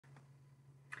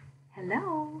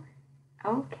Hello.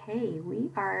 Okay, we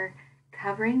are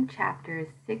covering chapters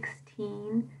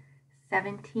 16,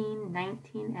 17,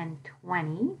 19, and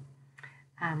 20.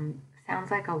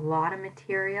 Sounds like a lot of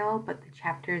material, but the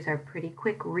chapters are pretty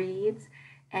quick reads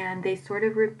and they sort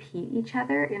of repeat each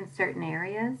other in certain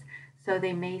areas. So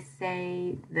they may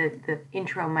say the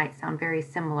intro might sound very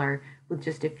similar with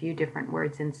just a few different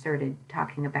words inserted,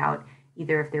 talking about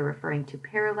either if they're referring to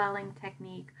paralleling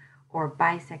technique or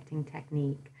bisecting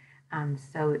technique.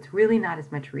 So it's really not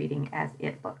as much reading as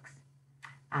it looks,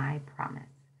 I promise.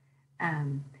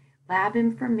 Lab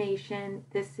information,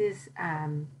 this is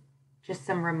just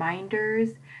some reminders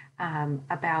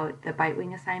about the bite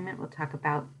wing assignment. We'll talk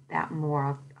about that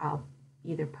more. I'll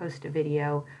either post a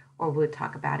video or we'll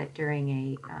talk about it during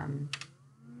a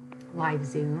live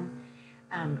Zoom.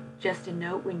 Just a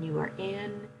note, when you are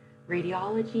in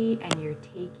radiology and you're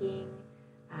taking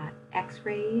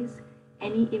x-rays,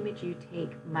 any image you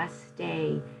take must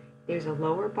stay. There's a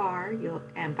lower bar,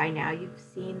 and by now you've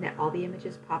seen that all the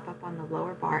images pop up on the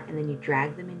lower bar and then you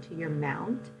drag them into your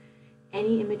mount.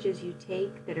 Any images you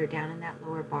take that are down in that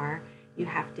lower bar, you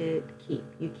have to keep.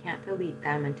 You can't delete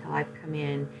them until I've come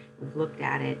in, we've looked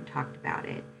at it and talked about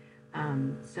it.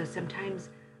 So sometimes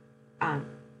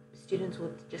students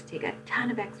will just take a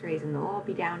ton of x-rays and they'll all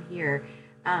be down here.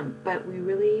 But we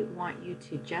really want you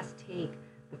to just take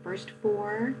the first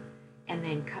 4 and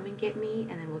then come and get me,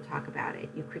 and then we'll talk about it.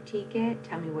 You critique it,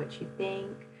 tell me what you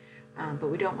think, but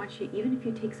we don't want you, even if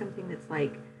you take something that's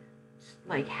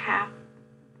like half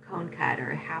cone cut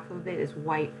or half of it is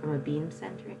white from a beam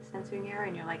censoring error,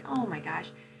 and you're like, oh my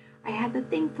gosh, I had the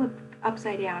thing flipped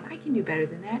upside down, I can do better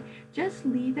than that. Just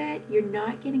leave it. You're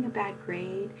not getting a bad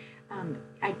grade.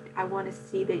 I want to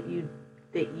see that you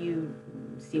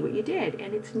see what you did,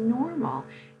 and it's normal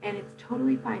and it's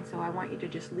totally fine. So I want you to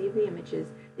just leave the images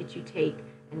that you take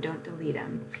and don't delete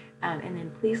them, and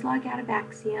then please log out of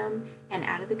Axiom and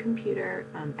out of the computer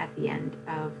at the end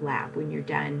of lab. When you're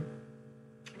done,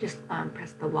 just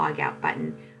press the log out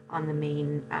button on the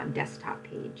main desktop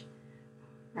page.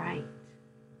 Right,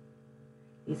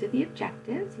 these are the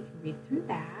objectives. You can read through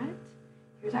that.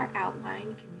 Here's our outline.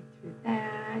 You can read through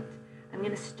that. I'm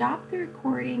going to stop the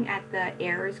recording at the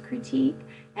errors critique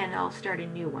and I'll start a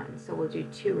new one. So we'll do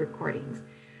 2 recordings.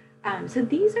 So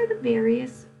these are the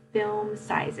various film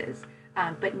sizes,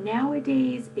 but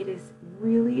nowadays it is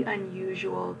really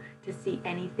unusual to see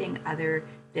anything other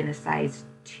than a size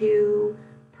 2,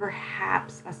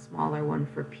 perhaps a smaller one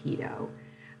for pedo.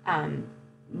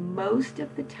 Most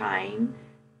of the time,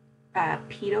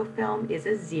 pedo film is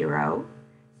a 0.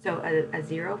 So a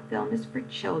 0 film is for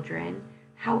children.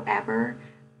 However,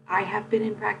 I have been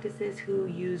in practices who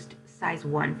used size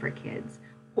 1 for kids,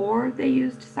 or they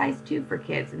used size 2 for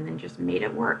kids and then just made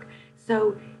it work.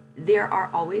 So there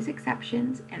are always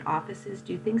exceptions and offices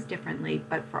do things differently,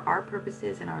 but for our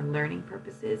purposes and our learning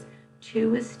purposes,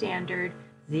 2 is standard,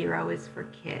 0 is for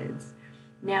kids.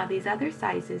 Now these other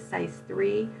sizes, size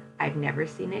 3, I've never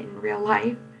seen it in real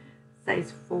life.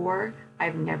 Size 4,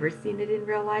 I've never seen it in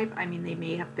real life. I mean, they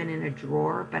may have been in a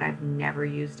drawer, but I've never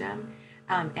used them.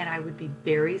 And I would be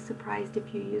very surprised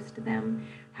if you used them.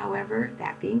 However,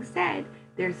 that being said,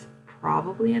 there's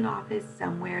probably an office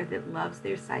somewhere that loves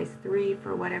their size 3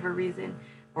 for whatever reason,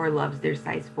 or loves their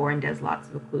size 4 and does lots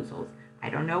of occlusals. I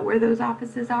don't know where those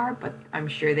offices are, but I'm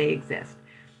sure they exist.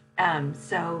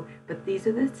 But these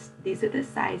are the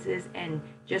sizes, and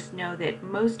just know that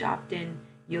most often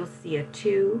you'll see a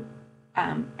 2,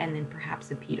 and then perhaps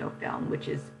a pedo film, which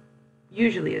is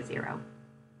usually a 0.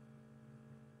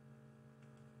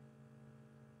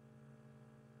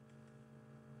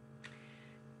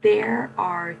 There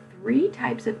are 3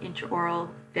 types of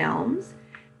intraoral films.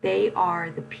 They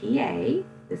are the PA,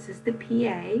 this is the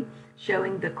PA,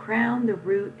 showing the crown, the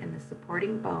root, and the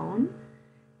supporting bone.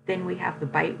 Then we have the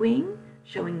bite wing,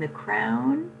 showing the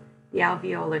crown, the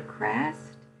alveolar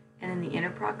crest, and then the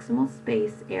interproximal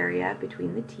space area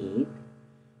between the teeth.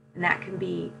 And that can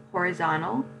be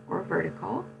horizontal or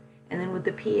vertical. And then with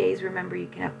the PAs, remember, you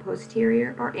can have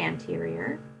posterior or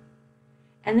anterior.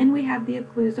 And then we have the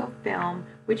occlusal film,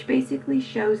 which basically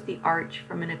shows the arch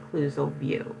from an occlusal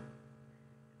view.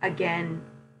 Again,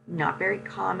 not very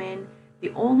common. The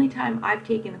only time I've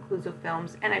taken occlusal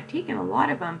films, and I've taken a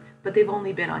lot of them, but they've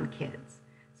only been on kids.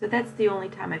 So that's the only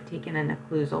time I've taken an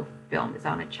occlusal film, is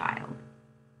on a child.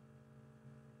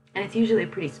 And it's usually a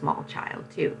pretty small child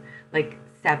too, like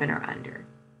 7 or under.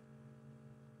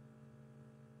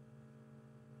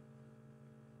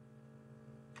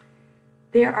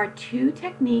 There are 2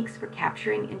 techniques for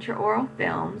capturing intraoral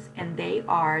films, and they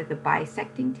are the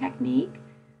bisecting technique.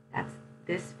 That's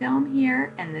this film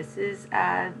here, and this is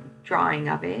a drawing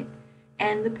of it.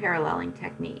 and the paralleling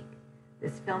technique.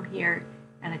 This film here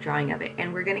and a drawing of it.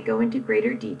 And we're going to go into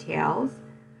greater details.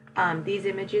 These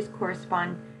images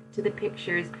correspond to the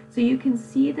pictures. So you can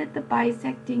see that the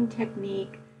bisecting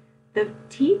technique, the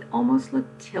teeth almost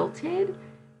look tilted.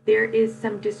 There is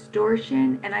some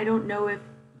distortion, and I don't know if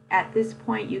at this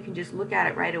point you can just look at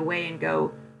it right away and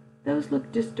go, those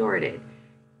look distorted.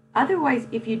 Otherwise,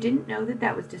 if you didn't know that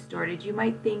that was distorted, you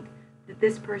might think that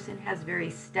this person has very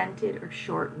stunted or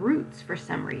short roots for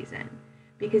some reason,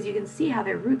 because you can see how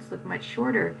their roots look much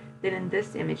shorter than in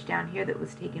this image down here that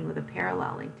was taken with a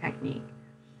paralleling technique.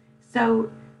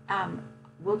 So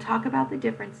we'll talk about the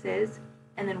differences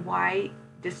and then why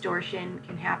distortion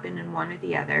can happen in one or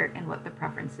the other and what the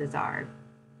preferences are.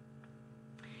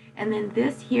 And then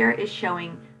this here is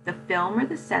showing the film or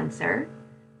the sensor.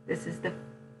 This is the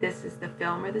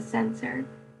film or the sensor,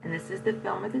 and this is the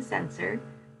film or the sensor.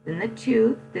 Then the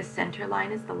tooth, this center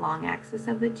line is the long axis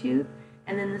of the tooth,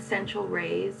 and then the central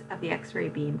rays of the X-ray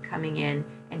beam coming in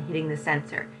and hitting the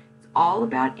sensor. It's all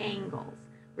about angles.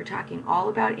 We're talking all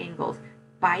about angles.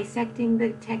 Bisecting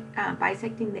the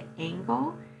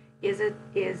angle is a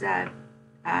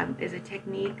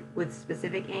technique with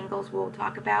specific angles we'll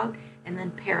talk about, and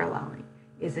then paralleling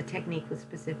is a technique with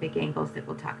specific angles that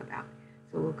we'll talk about.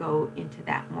 So we'll go into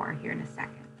that more here in a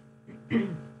second.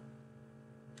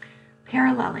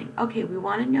 Paralleling. Okay, we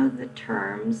want to know the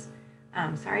terms.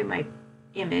 Sorry, my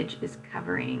image is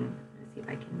covering. Let's see if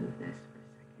I can move this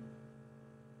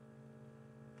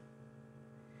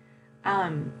for a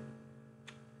second.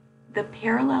 The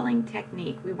paralleling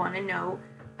technique, we want to know,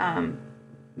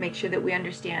 make sure that we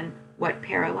understand what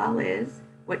parallel is,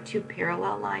 what two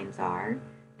parallel lines are.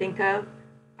 Think of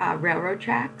railroad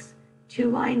tracks, two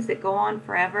lines that go on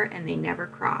forever and they never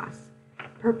cross.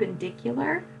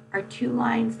 Perpendicular are two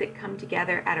lines that come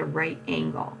together at a right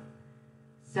angle.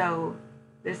 So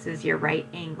this is your right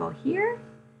angle here,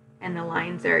 and the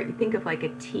lines are, you think of like a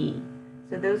T.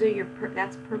 So those are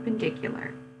that's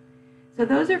perpendicular. So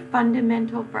those are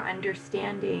fundamental for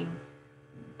understanding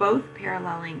both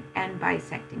paralleling and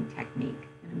bisecting technique.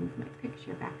 I'm going to move my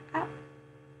picture back up.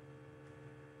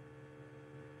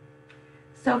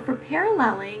 So for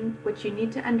paralleling, what you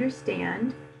need to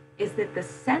understand is that the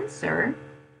sensor,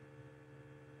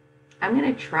 I'm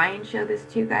going to try and show this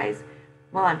to you guys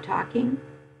while I'm talking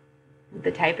with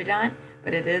the typodont,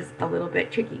 but it is a little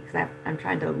bit tricky because I'm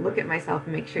trying to look at myself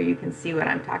and make sure you can see what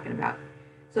I'm talking about.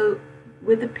 So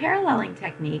with the paralleling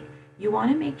technique, you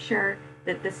want to make sure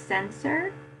that the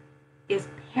sensor is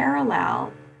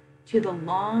parallel to the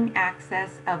long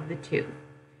axis of the tooth.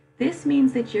 This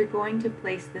means that you're going to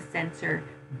place the sensor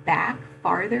back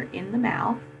farther in the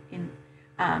mouth,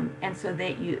 and so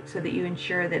that you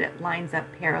ensure that it lines up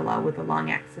parallel with the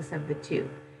long axis of the tooth.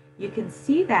 You can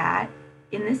see that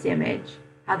in this image,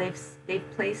 how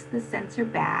they've placed the sensor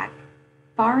back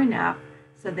far enough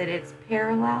so that it's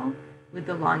parallel with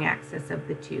the long axis of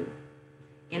the tooth.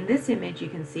 In this image, you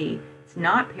can see it's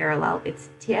not parallel, it's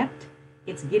tipped,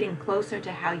 it's getting closer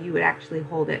to how you would actually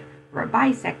hold it for a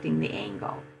bisecting the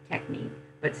angle technique,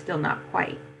 but still not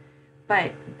quite.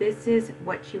 But this is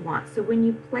what you want. So when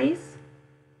you place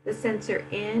the sensor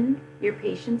in your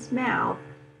patient's mouth,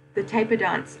 the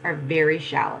typodonts are very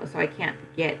shallow, so I can't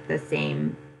get the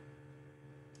same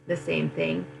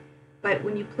thing. But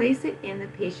when you place it in the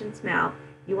patient's mouth,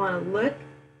 you want to look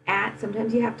at,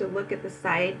 sometimes you have to look at the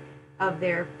side of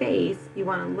their face. You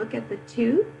want to look at the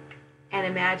tooth and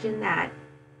imagine that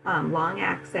long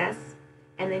axis,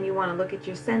 and then you want to look at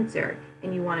your sensor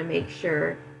and you want to make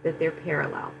sure that they're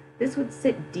parallel. This would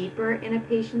sit deeper in a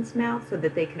patient's mouth so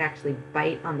that they could actually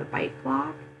bite on the bite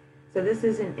block. So this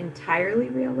isn't entirely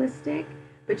realistic,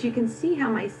 but you can see how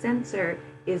my sensor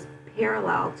is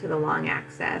parallel to the long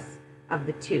axis of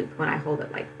the tooth when I hold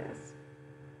it like this.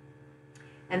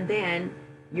 And then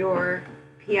your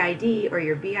PID or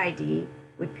your BID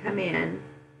would come in,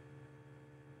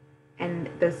 and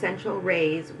the central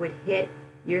rays would hit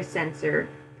your sensor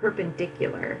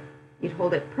perpendicular. You'd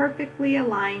hold it perfectly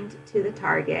aligned to the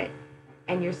target,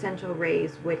 and your central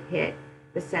rays would hit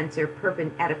the sensor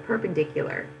at a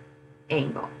perpendicular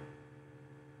angle.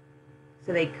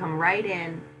 So they'd come right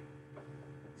in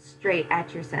straight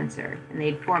at your sensor, and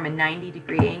they'd form a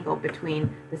 90-degree angle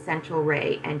between the central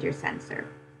ray and your sensor.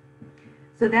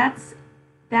 So that's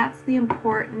the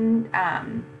important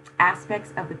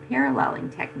aspects of the paralleling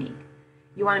technique.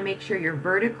 You want to make sure your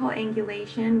vertical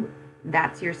angulation,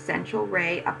 that's your central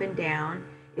ray up and down,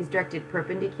 is directed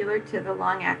perpendicular to the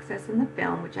long axis in the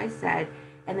film, which I said,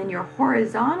 and then your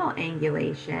horizontal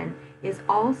angulation is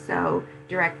also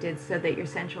directed so that your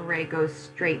central ray goes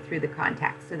straight through the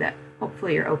contacts, so that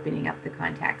hopefully you're opening up the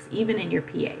contacts, even in your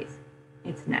PAs.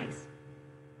 It's nice.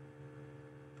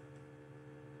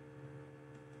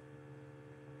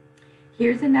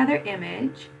 Here's another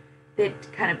image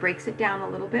that kind of breaks it down a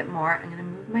little bit more. I'm going to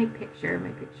move my picture.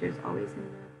 My picture is always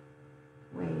in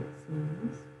the way, it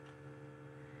seems.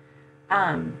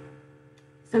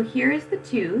 So here is the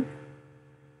tooth,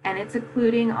 and it's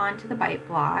occluding onto the bite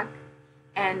block.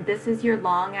 And this is your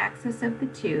long axis of the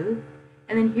tooth.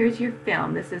 And then here's your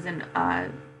film. This is an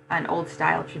old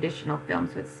style traditional film,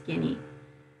 so it's skinny.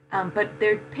 But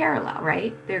they're parallel,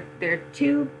 right? They're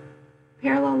two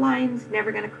parallel lines,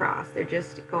 never going to cross. They're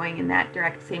just going in that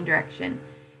same direction.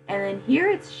 And then here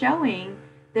it's showing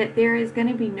that there is going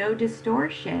to be no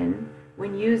distortion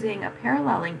when using a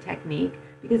paralleling technique,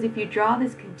 because if you draw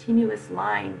this continuous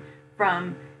line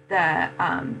from the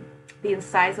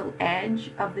incisal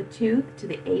edge of the tooth to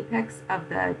the apex of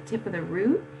the tip of the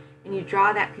root, and you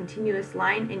draw that continuous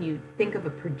line and you think of a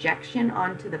projection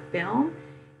onto the film,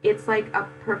 it's like a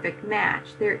perfect match.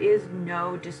 There is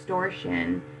no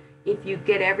distortion. If you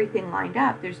get everything lined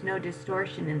up, there's no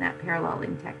distortion in that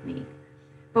paralleling technique.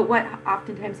 But what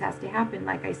oftentimes has to happen,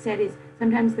 like I said, is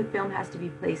sometimes the film has to be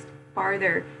placed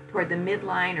farther toward the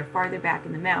midline or farther back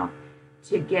in the mouth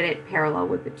to get it parallel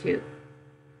with the tooth.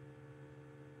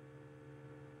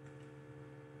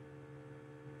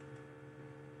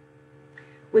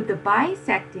 With the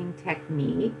bisecting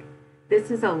technique,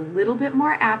 this is a little bit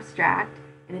more abstract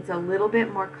and it's a little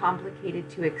bit more complicated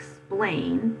to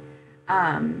explain.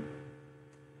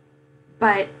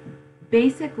 But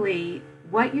basically,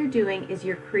 what you're doing is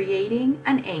you're creating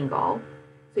an angle.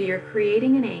 So you're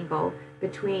creating an angle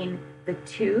between the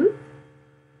tooth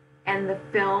and the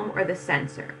film or the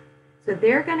sensor. So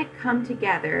they're going to come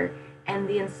together, and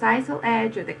the incisal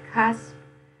edge or the cusp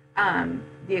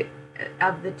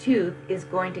of the tooth is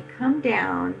going to come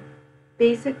down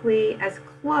basically as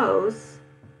close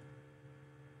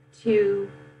to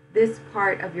this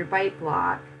part of your bite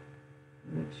block.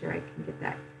 Make sure I can get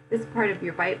that. This part of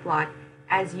your bite block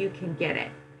as you can get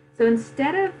it. So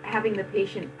instead of having the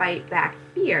patient bite back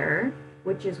here,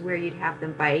 which is where you'd have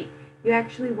them bite, you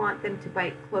actually want them to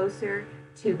bite closer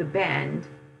to the bend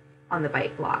on the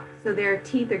bite block. So their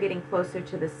teeth are getting closer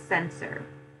to the sensor.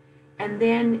 And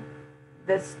then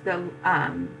the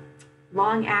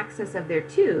long axis of their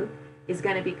tooth is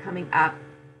going to be coming up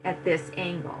at this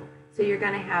angle. So you're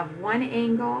going to have one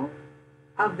angle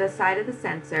of the side of the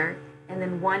sensor and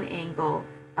then one angle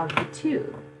of the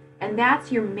tooth. And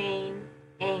that's your main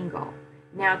angle.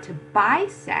 Now to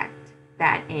bisect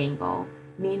that angle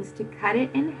means to cut it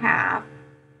in half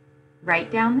right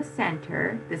down the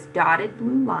center, this dotted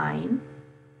blue line,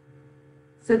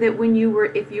 so that when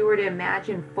if you were to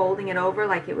imagine folding it over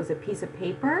like it was a piece of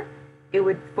paper, it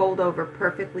would fold over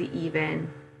perfectly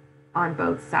even on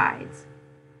both sides.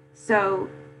 So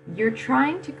you're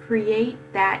trying to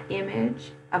create that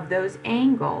image of those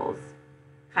angles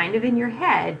kind of in your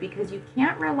head, because you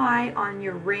can't rely on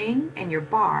your ring and your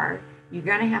bar. You're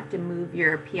going to have to move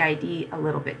your PID a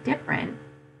little bit different.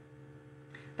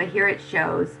 But here it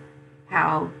shows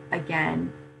how,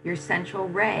 again, your central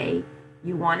ray,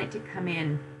 you want it to come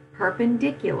in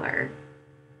perpendicular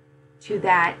to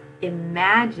that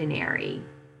imaginary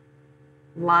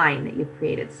line that you've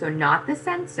created. So not the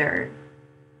sensor.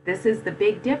 This is the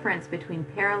big difference between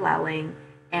paralleling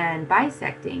and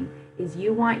bisecting, is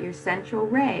you want your central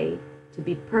ray to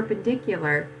be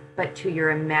perpendicular but to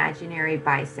your imaginary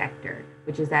bisector,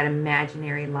 which is that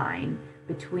imaginary line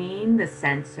between the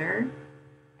sensor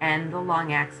and the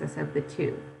long axis of the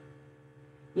tooth.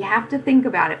 You have to think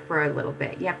about it for a little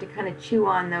bit. You have to kind of chew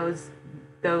on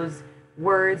those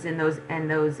words and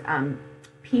those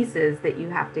pieces that you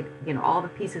have to, all the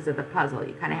pieces of the puzzle.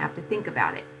 You kind of have to think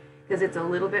about it because it's a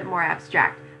little bit more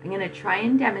abstract. I'm going to try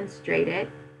and demonstrate it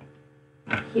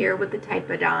here with the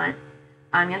typodont.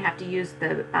 I'm going to have to use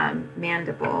the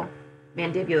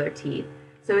mandibular teeth.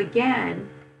 So again,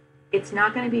 it's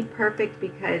not going to be perfect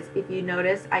because if you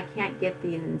notice, I can't get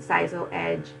the incisal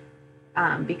edge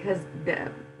because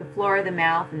the floor of the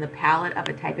mouth and the palate of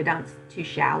a typodont's too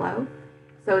shallow.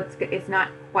 So it's not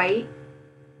quite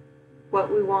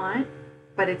what we want,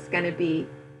 but it's going to be.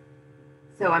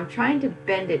 So I'm trying to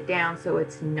bend it down so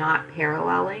it's not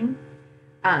paralleling,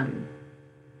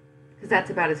 because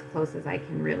that's about as close as I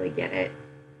can really get it.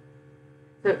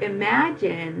 So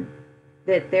imagine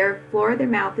that their floor of their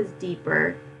mouth is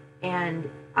deeper and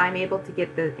I'm able to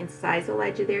get the incisal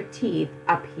edge of their teeth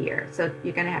up here. So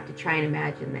you're going to have to try and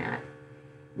imagine that.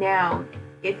 Now,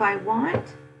 if I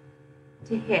want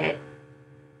to hit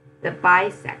the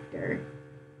bisector,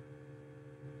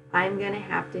 I'm going to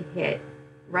have to hit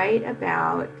right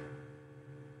about,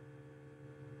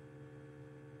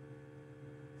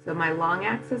 So my long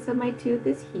axis of my tooth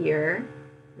is here.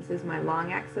 This is my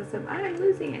long axis of, I'm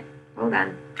losing it. Hold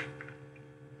on.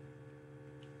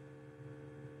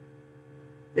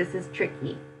 This is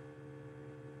tricky.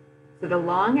 So the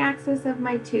long axis of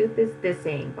my tooth is this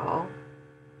angle.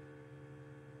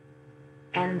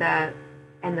 And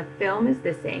the film is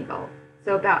this angle.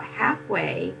 So about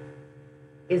halfway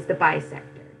is the bisector.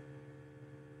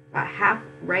 About half,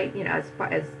 right, you know,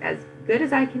 as good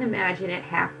as I can imagine it,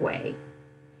 halfway.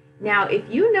 Now, if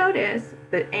you notice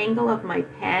the angle of my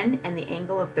pen and the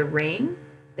angle of the ring,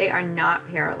 they are not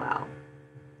parallel.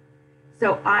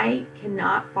 So I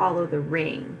cannot follow the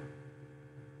ring.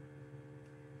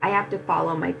 I have to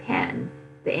follow my pen,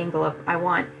 the angle of, I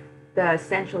want the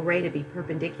central ray to be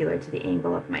perpendicular to the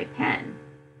angle of my pen.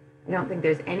 I don't think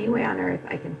there's any way on earth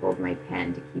I can hold my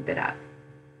pen to keep it up.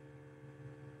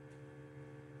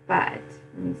 But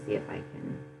let me see if I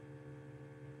can.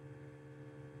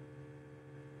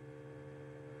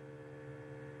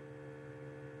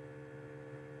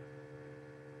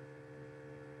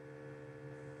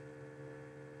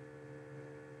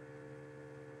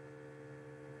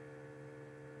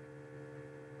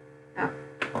 Oh,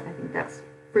 I think that's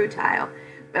futile,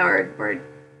 or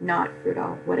not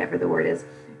futile, whatever the word is.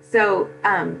 So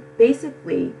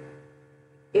basically,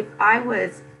 if I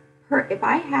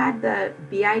had the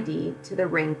BID to the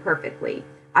ring perfectly,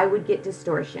 I would get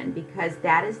distortion because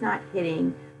that is not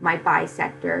hitting my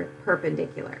bisector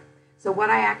perpendicular. So what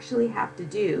I actually have to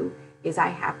do is I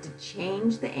have to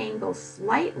change the angle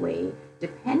slightly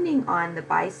depending on the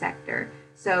bisector.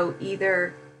 So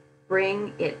either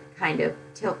bring it, kind of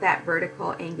tilt that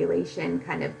vertical angulation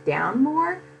kind of down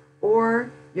more,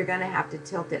 or you're going to have to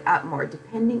tilt it up more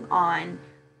depending on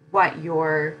what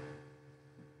your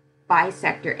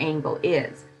bisector angle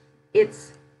is.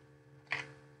 It's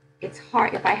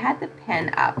hard. If I had the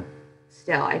pen up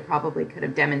still, I probably could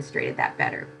have demonstrated that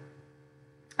better.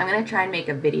 I'm going to try and make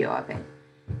a video of it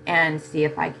and see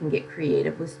if I can get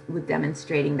creative with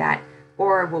demonstrating that,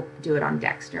 or we'll do it on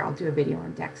Dexter. I'll do a video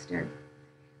on Dexter.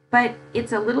 But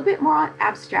it's a little bit more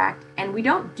abstract, and we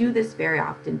don't do this very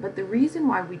often, but the reason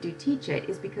why we do teach it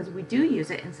is because we do use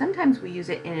it, and sometimes we use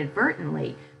it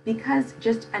inadvertently because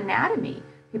just anatomy.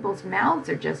 People's mouths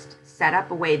are just set up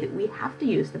a way that we have to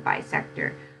use the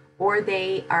bisector, or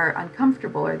they are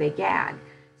uncomfortable, or they gag.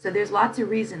 So there's lots of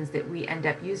reasons that we end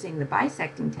up using the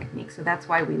bisecting technique, so that's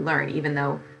why we learn, even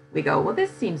though we go, well,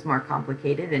 this seems more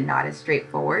complicated and not as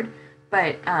straightforward,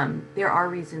 but there are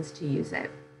reasons to use it.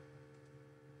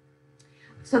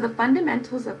 So the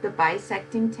fundamentals of the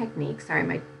bisecting technique, sorry,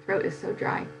 my throat is so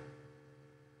dry.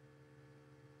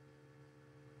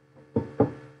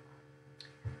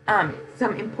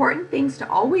 Some important things to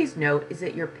always note is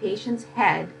that your patient's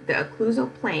head, the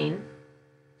occlusal plane,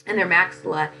 and their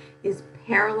maxilla is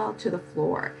parallel to the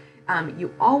floor.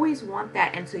 You always want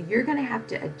that, and so you're going to have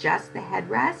to adjust the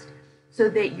headrest so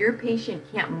that your patient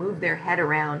can't move their head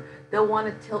around. They'll want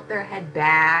to tilt their head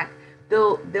back.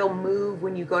 They'll move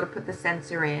when you go to put the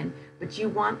sensor in, but you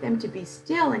want them to be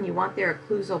still and you want their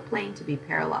occlusal plane to be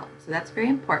parallel. So that's very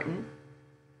important.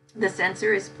 The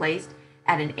sensor is placed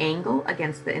at an angle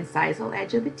against the incisal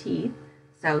edge of the teeth.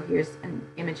 So here's an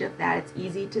image of that. It's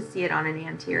easy to see it on an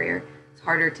anterior. It's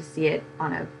harder to see it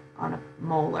on a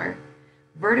molar.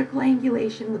 Vertical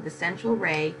angulation with the central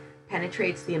ray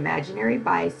penetrates the imaginary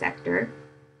bisector.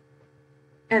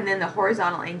 And then the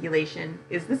horizontal angulation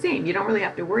is the same. You don't really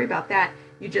have to worry about that.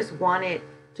 You just want it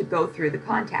to go through the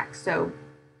contacts. So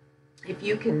if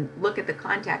you can look at the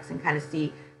contacts and kind of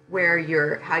see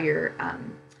where how your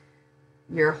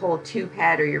whole tube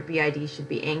head or your BID should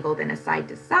be angled in a side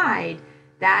to side,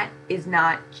 that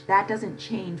doesn't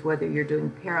change whether you're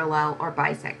doing parallel or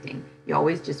bisecting. You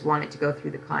always just want it to go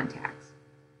through the contacts.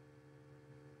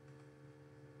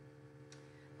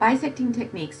 Bisecting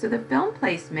techniques. So the film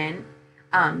placement,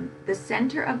 the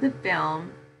center of the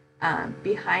film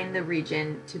behind the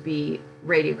region to be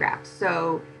radiographed.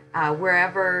 So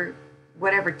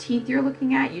whatever teeth you're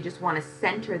looking at, you just want to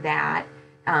center that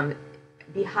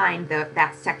behind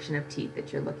that section of teeth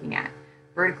that you're looking at.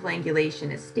 Vertical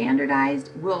angulation is standardized.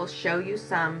 We'll show you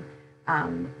some,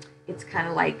 it's kind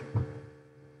of like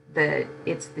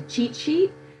it's the cheat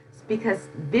sheet, because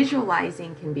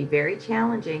visualizing can be very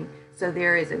challenging. So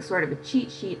there is a sort of a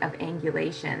cheat sheet of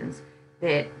angulations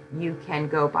that you can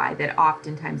go by that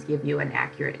oftentimes give you an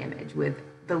accurate image with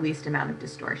the least amount of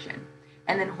distortion.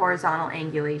 And then horizontal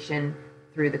angulation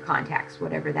through the contacts,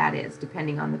 whatever that is,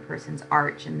 depending on the person's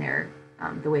arch and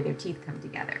the way their teeth come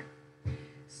together.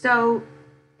 So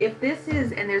if this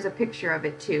is, and there's a picture of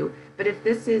it too, but if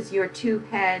this is your tube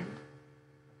head,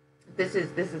 this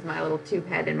is my little tube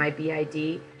head and my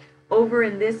BID, over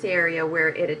in this area where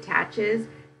it attaches,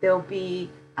 there'll be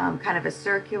kind of a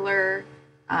circular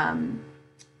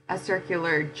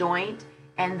joint,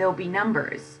 and there'll be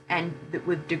numbers and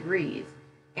with degrees.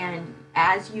 And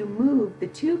as you move the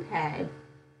tube head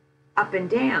up and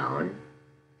down,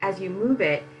 as you move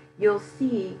it, you'll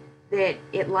see that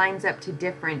it lines up to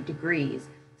different degrees.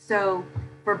 So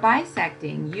for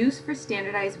bisecting, use for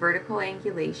standardized vertical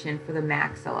angulation for the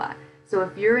maxilla. So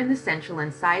if you're in the central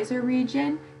incisor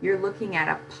region, you're looking at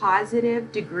a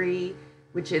positive degree,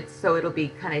 which is, so it'll be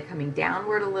kind of coming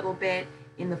downward a little bit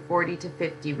in the 40 to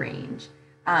 50 range.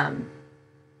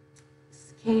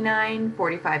 Canine,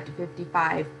 45 to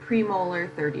 55,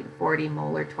 premolar, 30 to 40,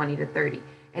 molar, 20 to 30.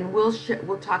 And we'll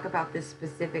talk about this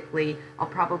specifically. I'll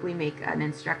probably make an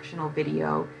instructional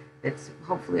video that's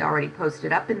hopefully already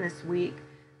posted up in this week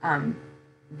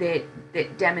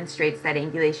that demonstrates that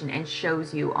angulation and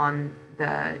shows you on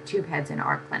the tube heads in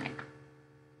our clinic.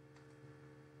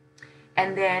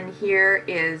 And then here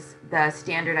is the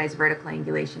standardized vertical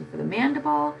angulation for the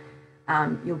mandible.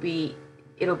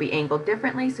 It'll be angled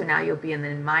differently, so now you'll be in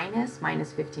the minus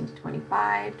 15 to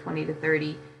 25, 20 to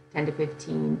 30, 10 to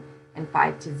 15, and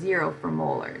 5 to 0 for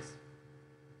molars.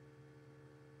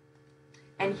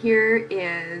 And here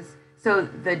is, so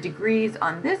the degrees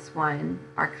on this one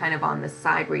are kind of on the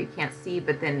side where you can't see,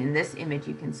 but then in this image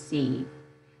you can see.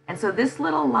 And so this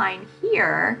little line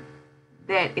here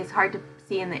that is hard to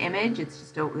see in the image, it's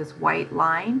just this white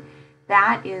line,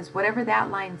 that is, whatever that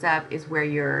lines up is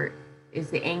where is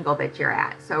the angle that you're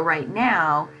at. So right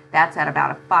now, that's at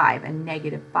about a 5, a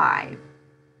 -5.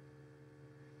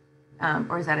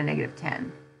 Or is that a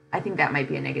 -10? I think that might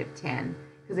be a -10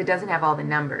 because it doesn't have all the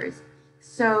numbers.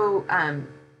 So,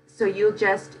 so you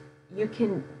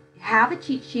can have a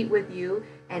cheat sheet with you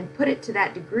and put it to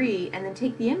that degree and then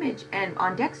take the image and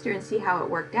on Dexter and see how it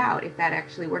worked out. If that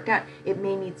actually worked out, it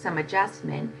may need some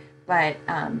adjustment, but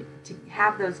to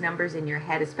have those numbers in your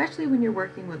head, especially when you're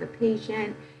working with a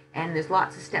patient and there's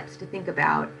lots of steps to think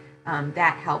about,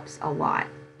 that helps a lot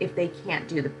if they can't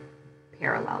do the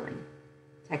paralleling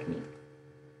technique.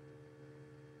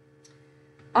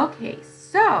 Okay,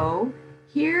 so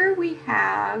here we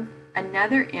have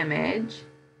another image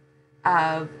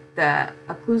of the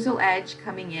occlusal edge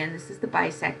coming in. This is the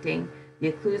bisecting,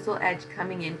 the occlusal edge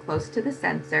coming in close to the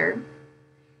sensor,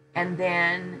 and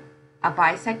then a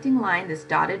bisecting line, this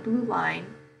dotted blue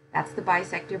line, that's the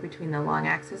bisector between the long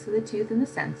axis of the tooth and the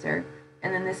sensor,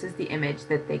 and then this is the image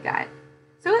that they got.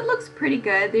 So it looks pretty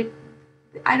good.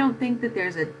 I don't think that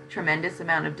there's a tremendous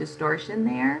amount of distortion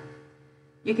there.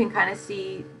 You can kind of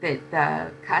see that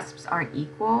the cusps aren't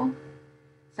equal.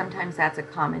 Sometimes that's a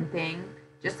common thing.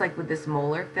 Just like with this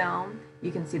molar film,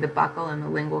 you can see the buccal and the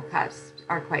lingual cusps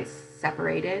are quite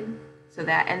separated. So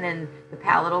that, and then the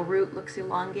palatal root looks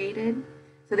elongated.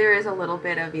 So there is a little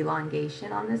bit of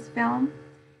elongation on this film.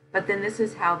 But then this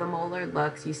is how the molar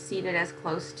looks. You seat it as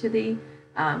close to the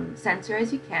sensor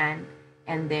as you can,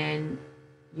 and then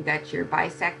you got your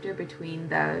bisector between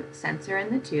the sensor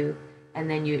and the tooth, and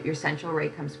then your central ray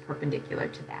comes perpendicular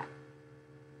to that.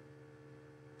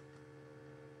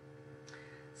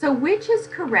 So which is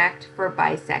correct for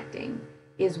bisecting?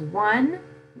 Is one,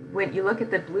 when you look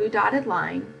at the blue dotted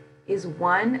line, is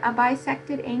 1 a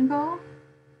bisected angle?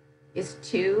 Is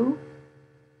 2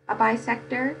 a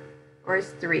bisector? Or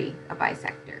is 3 a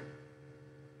bisector?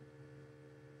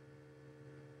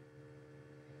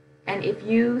 And if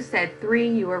you said 3,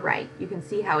 you were right. You can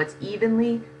see how it's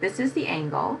evenly, this is the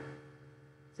angle.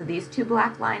 So these two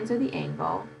black lines are the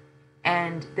angle.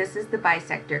 And this is the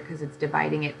bisector because it's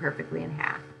dividing it perfectly in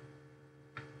half.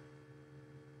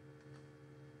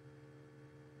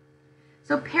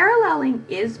 So paralleling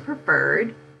is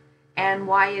preferred. And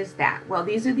why is that? Well,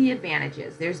 these are the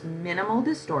advantages. There's minimal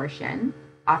distortion.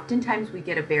 Oftentimes we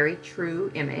get a very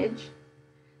true image.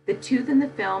 The tooth and the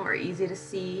film are easy to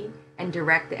see and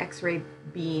direct the X-ray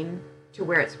beam to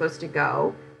where it's supposed to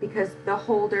go because the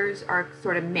holders are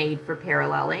sort of made for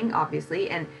paralleling, obviously,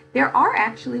 and there are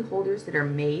actually holders that are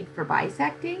made for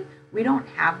bisecting. We don't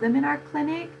have them in our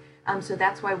clinic, so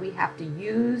that's why we have to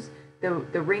use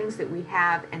the rings that we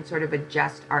have and sort of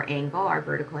adjust our angle, our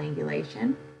vertical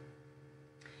angulation.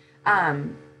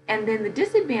 And then the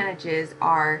disadvantages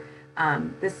are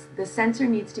the sensor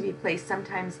needs to be placed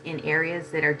sometimes in areas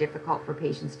that are difficult for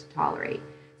patients to tolerate.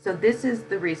 So this is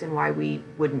the reason why we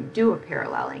wouldn't do a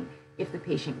paralleling. If the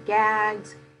patient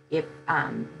gags, if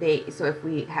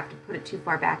we have to put it too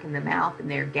far back in the mouth and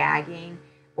they're gagging,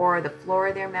 or the floor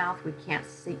of their mouth, we can't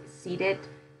seat it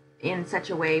in such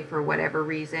a way for whatever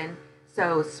reason.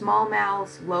 So small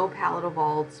mouths, low palatal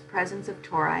vaults, presence of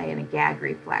tori, and a gag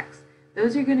reflex.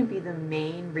 those are going to be the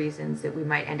main reasons that we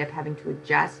might end up having to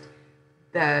adjust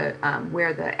the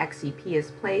where the XCP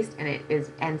is placed, and it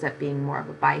ends up being more of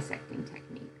a bisecting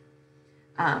technique.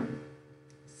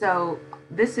 So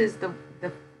this is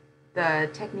the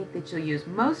technique that you'll use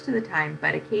most of the time,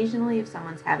 but occasionally if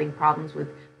someone's having problems with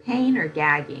pain or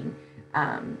gagging,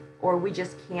 or we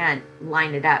just can't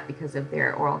line it up because of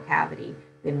their oral cavity,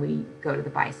 then we go to the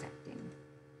bisecting.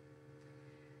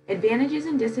 Advantages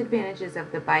and disadvantages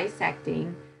of the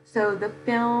bisecting. So the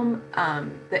film,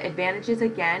 the advantages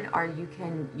again are you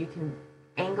can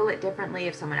angle it differently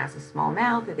if someone has a small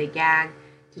mouth or they gag,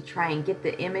 to try and get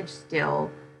the image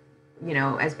still, you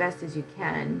know, as best as you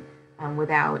can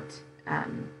without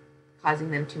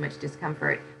causing them too much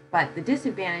discomfort. But the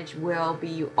disadvantage will be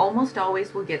you almost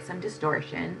always will get some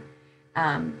distortion,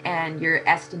 and you're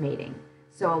estimating.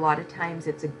 So a lot of times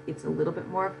it's a little bit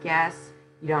more of guess.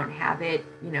 You don't have it,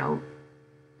 you know,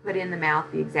 put in the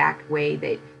mouth the exact way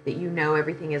that you know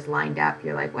everything is lined up.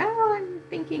 You're like, well, I'm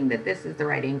thinking that this is the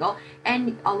right angle.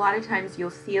 And a lot of times you'll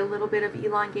see a little bit of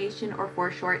elongation or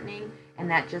foreshortening, and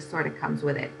that just sort of comes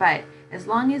with it. But as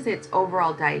long as it's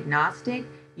overall diagnostic,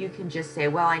 you can just say,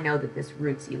 well, I know that this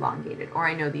root's elongated, or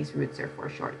I know these roots are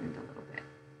foreshortened a little bit.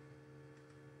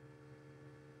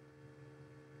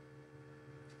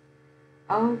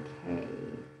 Okay,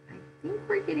 I think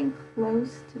we're getting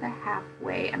close to the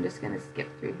halfway. I'm just going to skip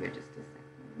through here just a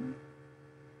second.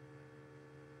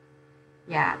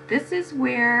 Yeah, this is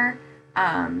where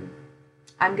I'm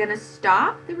going to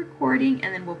stop the recording,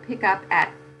 and then we'll pick up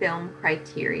at film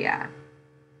criteria.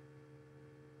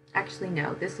 Actually,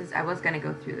 no, I was going to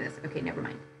go through this. Okay, never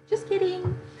mind. Just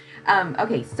kidding.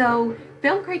 Okay, so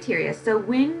film criteria. So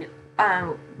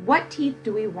what teeth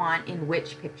do we want in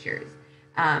which pictures?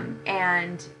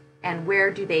 And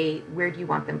where do you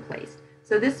want them placed?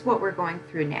 So this is what we're going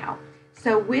through now.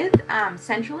 So with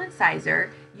central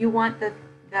incisor, you want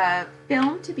the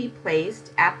film to be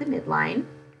placed at the midline.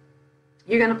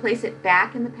 You're going to place it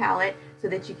back in the palate so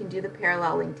that you can do the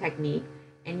paralleling technique,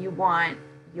 and you want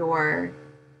your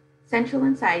central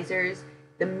incisors,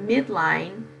 the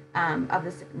midline of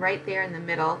this right there in the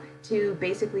middle, to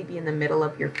basically be in the middle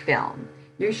of your film.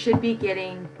 You should be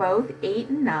getting both 8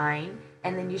 and 9,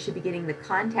 and then you should be getting the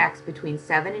contacts between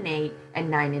 7 and 8 and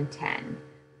 9 and 10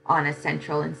 on a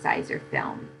central incisor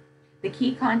film. The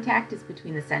key contact is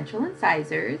between the central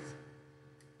incisors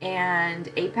and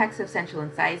apex of central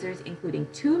incisors, including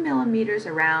 2 millimeters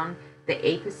around the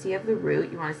apice of the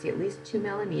root. You want to see at least 2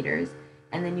 millimeters.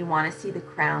 And then you want to see the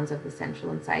crowns of the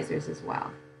central incisors as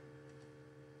well.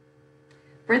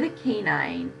 For the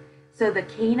canine, so the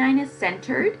canine is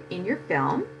centered in your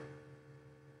film.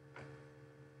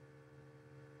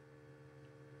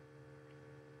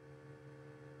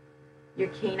 Your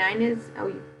canine is, oh,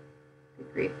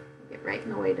 good grief, I get right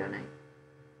in the way, don't I?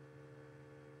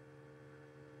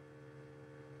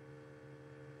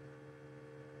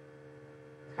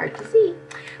 Hard to see.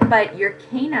 But your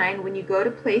canine, when you go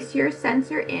to place your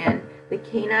sensor in, the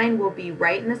canine will be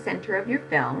right in the center of your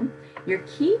film. Your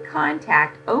key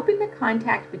contact, open the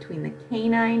contact between the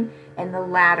canine and the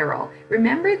lateral.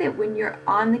 Remember that when you're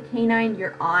on the canine,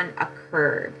 you're on a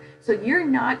curve. So you're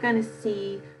not going to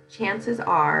see, chances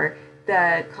are,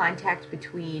 the contact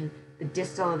between the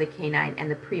distal of the canine and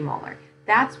the premolar.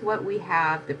 That's what we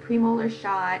have the premolar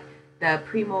shot, the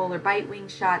premolar bite wing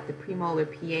shot, the premolar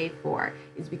PA for,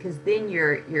 is because then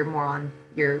you're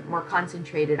more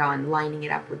concentrated on lining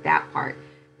it up with that part,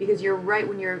 because you're right,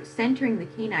 when you're centering the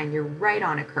canine, you're right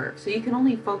on a curve, so you can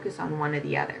only focus on one or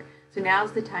the other. So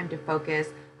now's the time to focus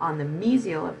on the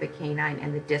mesial of the canine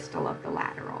and the distal of the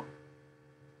lateral.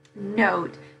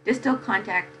 Note, distal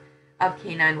contact of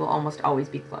canine will almost always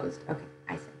be closed. Okay,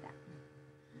 I said that.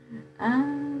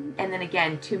 And then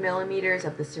again, 2 millimeters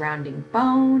of the surrounding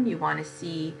bone. You want to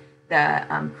see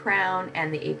the crown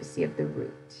and the apice of the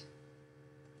root.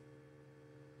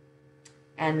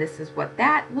 And this is what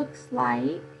that looks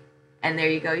like. And there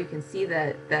you go. You can see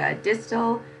the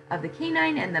distal of the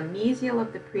canine, and the mesial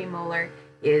of the premolar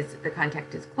is, the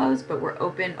contact is closed, but we're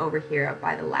open over here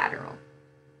by the lateral.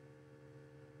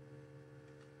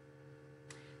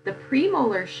 The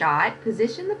premolar shot,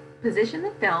 position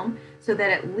the film so that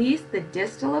at least the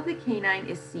distal of the canine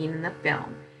is seen in the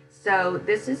film. So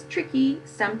this is tricky.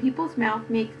 Some people's mouths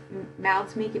make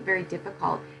it very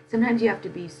difficult. Sometimes you have to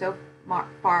be so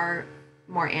far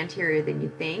more anterior than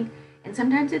you think, and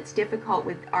sometimes it's difficult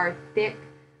with our thick,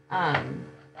 thought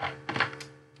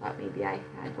maybe I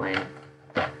had one,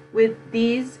 with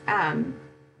these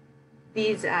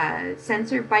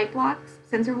sensor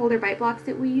holder bite blocks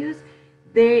that we use.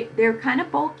 they're kind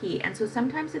of bulky, and so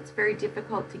sometimes it's very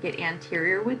difficult to get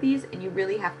anterior with these, and you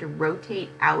really have to rotate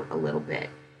out a little bit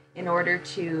in order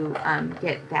to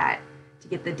get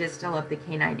the distal of the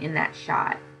canine in that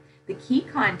shot. The key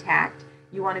contact,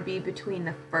 you want to be between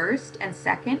the first and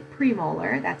second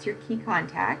premolar. That's your key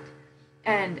contact.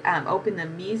 And open the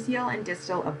mesial and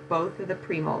distal of both of the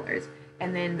premolars,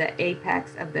 and then the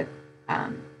apex of the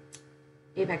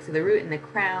root and the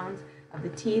crowns of the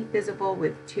teeth visible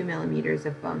with 2 millimeters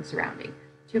of bone surrounding.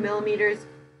 2 millimeters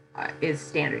is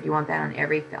standard. You want that on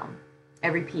every film,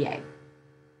 every PA.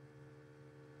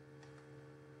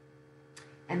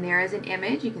 And there is an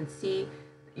image. You can see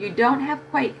you don't have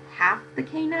quite half the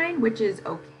canine, which is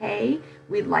okay.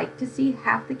 We'd like to see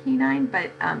half the canine,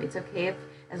 but it's okay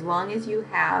as long as you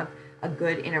have a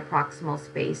good interproximal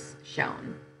space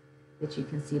shown, that you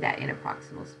can see that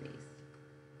interproximal space.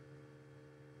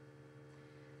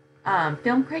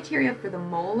 Film criteria for the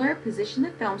molar: position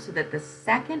the film so that the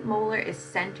second molar is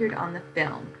centered on the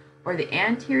film, or the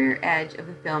anterior edge of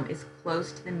the film is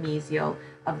close to the mesial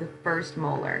of the first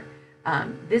molar.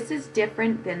 This is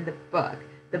different than the book.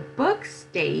 The book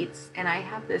states, and I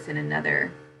have this in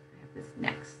another,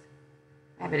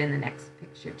 I have it in the next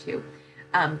picture too.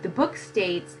 The book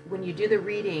states, when you do the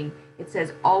reading, it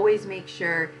says always make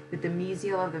sure that the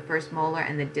mesial of the first molar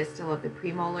and the distal of the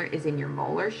premolar is in your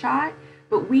molar shot.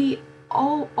 But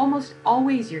almost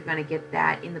always you're going to get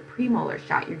that in the premolar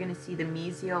shot. You're going to see the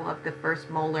mesial of the first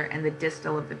molar and the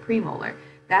distal of the premolar.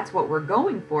 That's what we're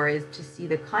going for, is to see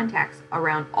the contacts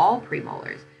around all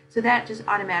premolars. So that just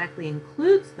automatically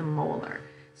includes the molar.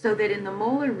 So that in the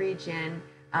molar region,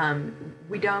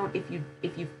 we don't, if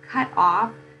you've cut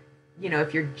off,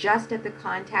 if you're just at the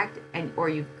contact or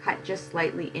you've cut just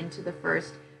slightly into the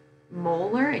first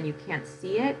molar and you can't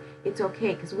see it, it's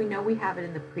okay, because we know we have it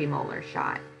in the premolar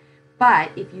shot.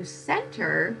 But if you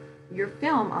center your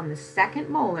film on the second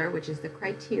molar, which is the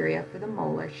criteria for the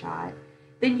molar shot,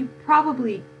 then you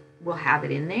probably will have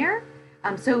it in there.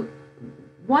 So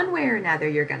one way or another,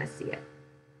 you're going to see it.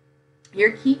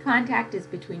 Your key contact is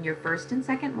between your first and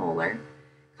second molar.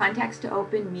 Contacts to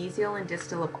open mesial and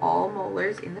distal of all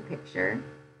molars in the picture.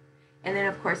 And then,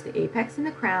 of course, the apex and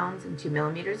the crowns and 2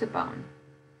 millimeters of bone.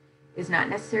 It's not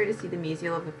necessary to see the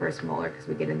mesial of the first molar because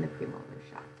we get in the premolar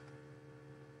shot.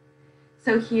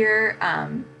 So here,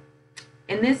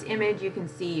 in this image, you can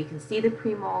see the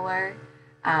premolar,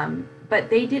 but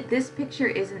this picture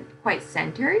isn't quite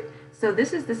centered. So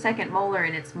this is the second molar,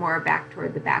 and it's more back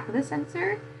toward the back of the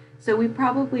sensor. So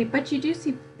but you do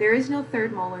see, there is no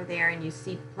third molar there, and you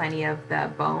see plenty of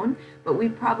the bone, but we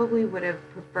probably would have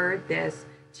preferred this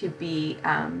to be,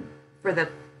 for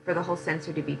the whole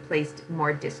sensor to be placed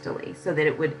more distally, so that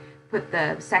it would put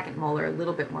the second molar a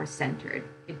little bit more centered.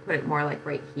 You'd put it more like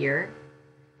right here,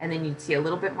 and then you'd see a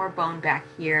little bit more bone back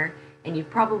here, and you'd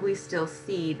probably still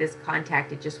see this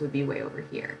contact, it just would be way over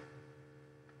here.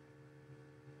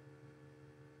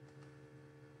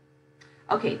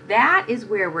 Okay, that is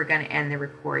where we're going to end the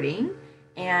recording,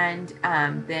 and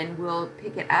then we'll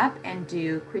pick it up and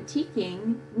do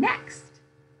critiquing next.